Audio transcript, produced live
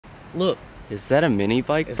Look. Is that a mini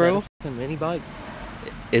bike, bro? Is that a mini bike?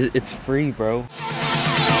 It's free, bro.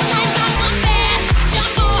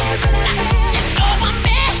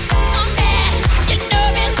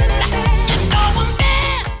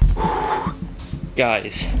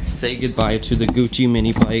 Guys, say goodbye to the Gucci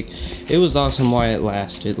mini bike. It was awesome while it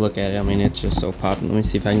lasted. Look at it. I mean, it's just so popping. Let me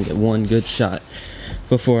see if I can get one good shot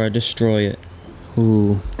before I destroy it.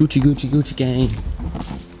 Ooh, Gucci, Gucci, Gucci gang.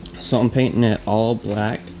 So I'm painting it all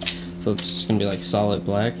black. So it's just gonna be like solid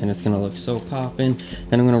black and it's gonna look so poppin'.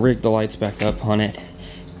 Then I'm gonna rig the lights back up on it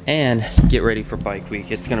and get ready for bike week.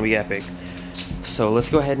 It's gonna be epic. So let's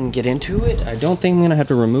go ahead and get into it. I don't think I'm gonna have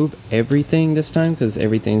to remove everything this time because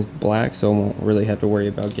everything's black, so I won't really have to worry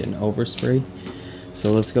about getting overspray.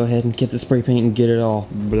 So let's go ahead and get the spray paint and get it all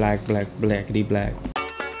black, black, blackity black.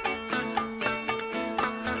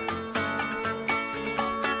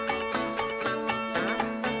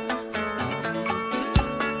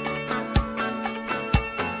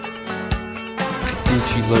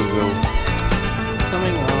 Gucci logo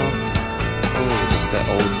coming off. Oh, it's that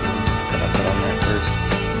old one that I put on there first.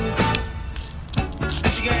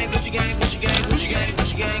 Gucci gang, Gucci gang, Gucci gang, Gucci gang,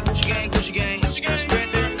 Gucci gang, Gucci gang, Gucci gang, Gucci gang. Spread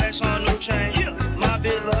their backs on new chain. My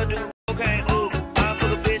bitch love do cocaine. I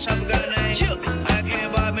fuck a bitch, I forgot her name. I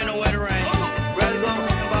can't buy me no weather rain. Rather go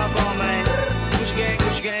and buy ball man. Gucci gang,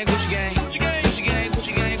 Gucci gang, Gucci gang, Gucci gang, Gucci gang,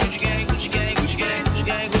 Gucci gang, Gucci gang, Gucci gang, Gucci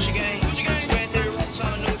gang, Gucci gang, Gucci gang, Gucci gang. Spread their backs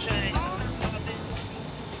on new chain.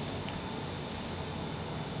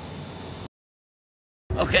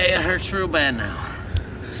 Okay, it hurts real bad now.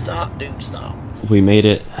 Stop, dude, stop. We made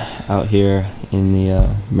it out here in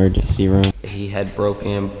the emergency room. He had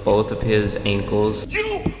broken both of his ankles.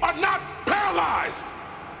 You are not paralyzed!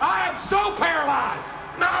 I am so paralyzed!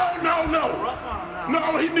 No, no, no! Rough on him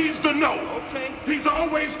now. No, he needs to know. Okay. He's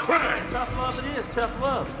always crying. Tough love it is, tough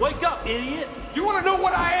love. Wake up, idiot! You want to know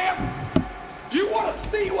what I am? You want to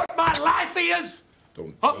see what my life is?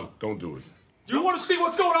 Don't do it. You want to see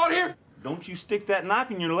what's going on here? Don't you stick that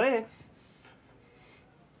knife in your leg.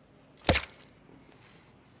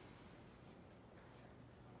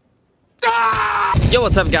 Yo,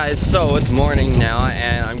 what's up guys? So it's morning now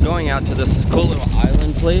and I'm going out to this cool little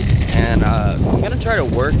island place and I'm gonna try to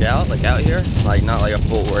work out like out here. Like not like a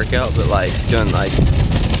full workout, but like doing like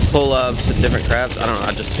pull-ups and different crabs. I don't know,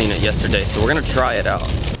 I just seen it yesterday, so we're gonna try it out.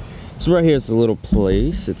 So right here is a little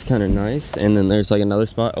place. It's kind of nice, and then there's like another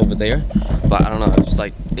spot over there. But I don't know, it's just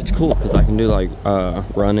like it's cool because I can do like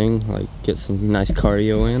running, like get some nice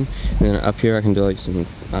cardio in. And then up here I can do like some,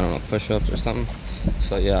 I don't know, push-ups or something.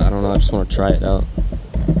 So yeah, I don't know, I just want to try it out.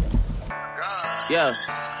 Yeah.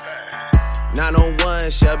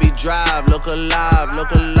 901 Shelby Drive, look alive,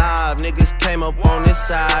 look alive. Niggas came up on this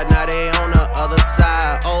side, now they on the other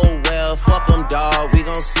side. Oh well, fuck them dawg, we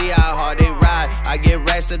gon' see how hard they ride. I get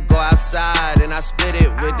racks to go outside and I split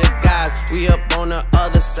it with the guys. We up on the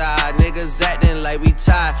other side, niggas acting like we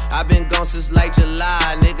tied. I been gone since like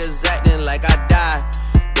July, niggas acting like I died.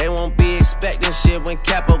 They won't be expecting shit when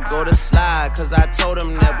Capo go to slide, cause I told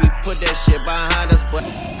them that we put that shit behind us, but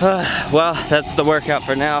well, that's the workout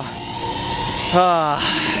for now.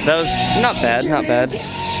 That was not bad, not bad.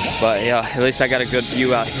 But yeah, at least I got a good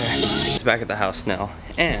view out here. It's back at the house now.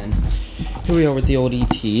 And here we are with the old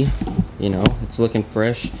ET. You know, it's looking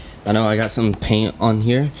fresh. I know I got some paint on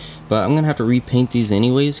here, but I'm gonna have to repaint these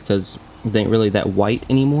anyways because they ain't really that white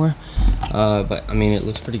anymore. But I mean, it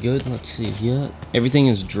looks pretty good. Let's see, yeah. Everything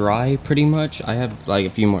is dry pretty much. I have like a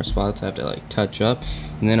few more spots I have to like touch up.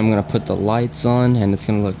 And then I'm gonna put the lights on and it's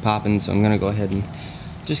gonna look popping. So I'm gonna go ahead and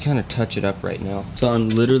just kind of touch it up right now. So I'm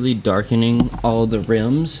literally darkening all the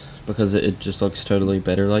rims because it just looks totally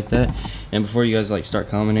better like that. And before you guys like start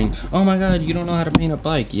commenting, oh my god, you don't know how to paint a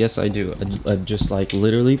bike. Yes, I do. I just like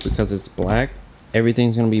literally, because it's black,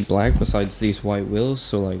 everything's gonna be black besides these white wheels.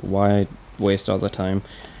 So like, why waste all the time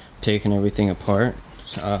taking everything apart?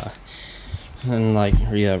 And like,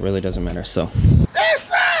 yeah, it really doesn't matter. So that's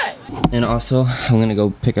right. And also, I'm gonna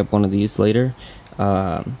go pick up one of these later.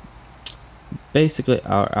 Basically,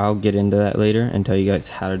 I'll get into that later and tell you guys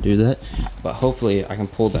how to do that, but hopefully I can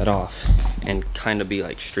pull that off and kind of be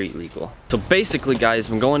like street legal. So basically guys,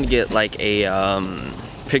 I'm going to get like a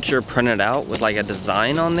picture printed out with like a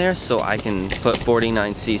design on there so I can put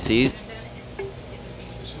 49 cc's.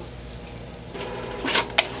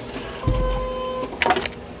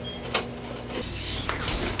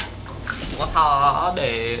 What's up,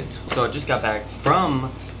 dude? So I just got back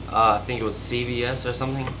from I think it was CVS or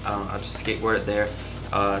something. I don't know, I just skateboarded there.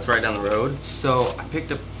 It's right down the road. So I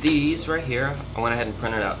picked up these right here. I went ahead and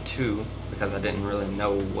printed out two because I didn't really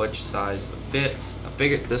know which size would fit. I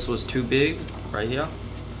figured this was too big right here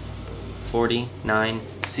 49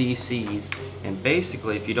 cc's. And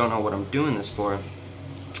basically, if you don't know what I'm doing this for,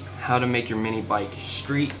 how to make your mini bike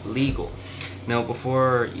street legal. Now,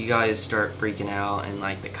 before you guys start freaking out and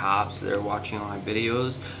like the cops that are watching all my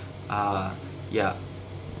videos, yeah,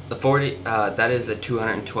 the 40 that is a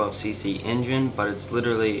 212cc engine, but it's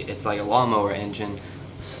literally, it's like a lawnmower engine,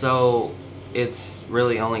 so it's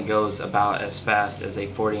really only goes about as fast as a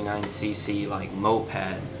 49cc like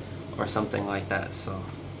moped or something like that. So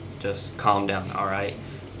just calm down, all right?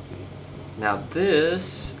 Now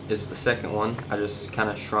this is the second one. I just kind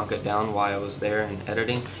of shrunk it down while I was there and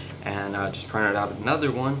editing, and just printed out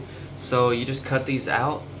another one. So you just cut these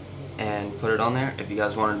out and put it on there. If you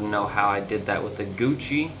guys wanted to know how I did that with the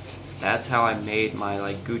Gucci, that's how I made my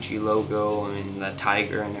like Gucci logo and the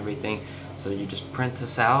tiger and everything. So you just print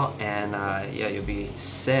this out, and yeah, you'll be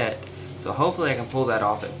set. So hopefully I can pull that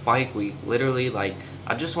off at Bike Week. Literally, like,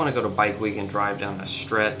 I just want to go to Bike Week and drive down a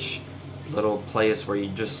stretch little place where you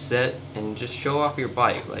just sit and just show off your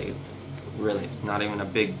bike. Like, really, not even a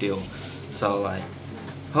big deal. So like,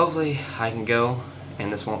 hopefully I can go,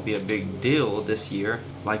 and this won't be a big deal this year.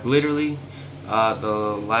 Like literally,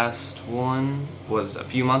 the last one was a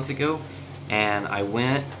few months ago, and I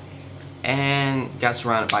went and got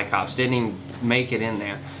surrounded by cops. Didn't even make it in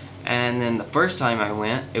there. And then the first time I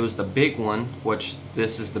went, it was the big one, which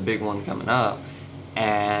this is the big one coming up,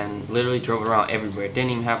 and literally drove around everywhere. It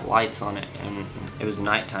didn't even have lights on it, and it was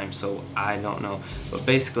nighttime, so I don't know. But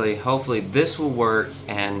basically, hopefully this will work,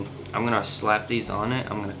 and I'm gonna slap these on it.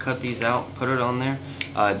 I'm gonna cut these out, put it on there.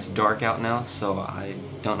 It's dark out now, so I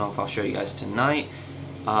don't know if I'll show you guys tonight,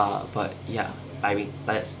 but yeah, I mean,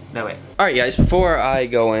 that's that way. Alright guys, before I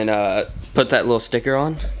go and put that little sticker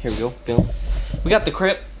on, here we go, film. We got the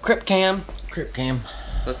Crip cam.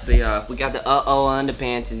 Let's see, we got the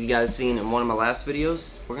underpants, as you guys seen in one of my last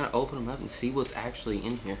videos. We're gonna open them up and see what's actually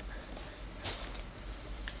in here.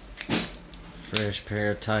 Fresh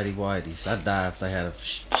pair of tidy whities. I'd die if they had a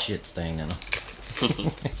shit stain in them.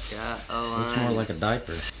 Looks more like a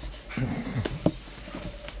diaper.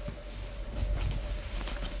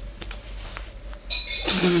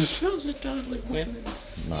 Those are totally women's.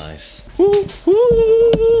 Nice.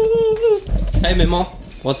 Hey Mimo,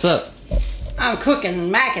 what's up? I'm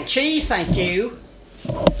cooking mac and cheese, thank you.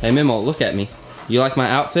 Hey Mimo, look at me. You like my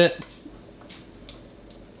outfit?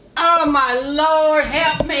 Oh my Lord,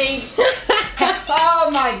 help me.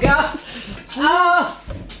 Oh my God.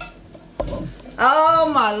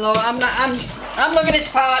 Oh my Lord, I'm looking at the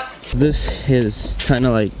pot. This is kind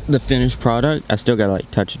of like the finished product. I still gotta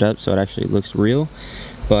like touch it up so it actually looks real.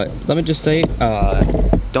 But let me just say,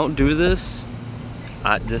 don't do this.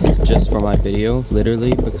 This is just for my video,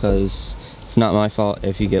 literally, because it's not my fault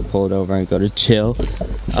if you get pulled over and go to jail,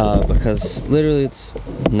 because literally it's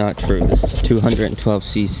not true. This is 212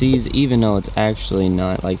 cc's, even though it's actually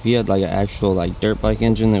not. Like if you had like an actual like dirt bike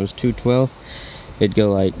engine that was 212, it'd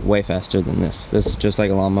go like way faster than this. This is just like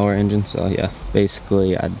a lawnmower engine, so yeah,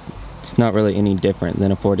 basically it's not really any different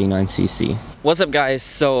than a 49cc. What's up guys?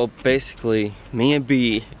 So basically, me and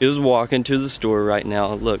B is walking to the store right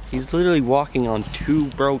now. Look, he's literally walking on 2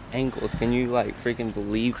 broke ankles. Can you like freaking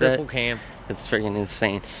believe that? Cripple cam. It's freaking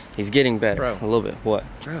insane. He's getting better, Bro. a little bit. What?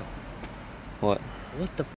 Bro. What?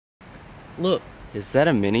 What the Look. Is that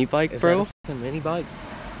a mini bike, bro? Is that a mini bike?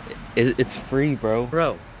 It's free, bro.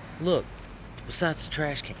 Bro, look. Besides the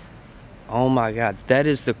trash can. Oh my God, that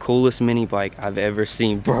is the coolest mini bike I've ever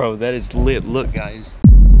seen, bro. That is lit. Look, guys.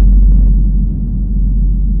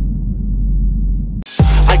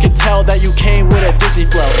 I can tell that you came with a Disney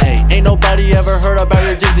flow, ayy. Ain't nobody ever heard about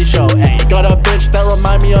your Disney show, ayy. Got a bitch that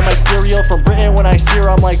remind me of my cereal from Britain. When I see her,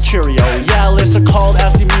 I'm like Cheerio. Yeah, Alyssa called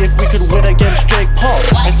asking me if we could win against Jake Paul.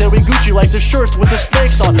 I said we Gucci like the shirts with the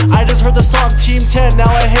snakes on. I just heard the song Team 10, now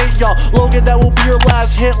I hate y'all. Logan, that will be your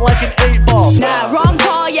last hit like an 8 ball. Nah, wrong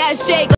call, yeah, it's Jake.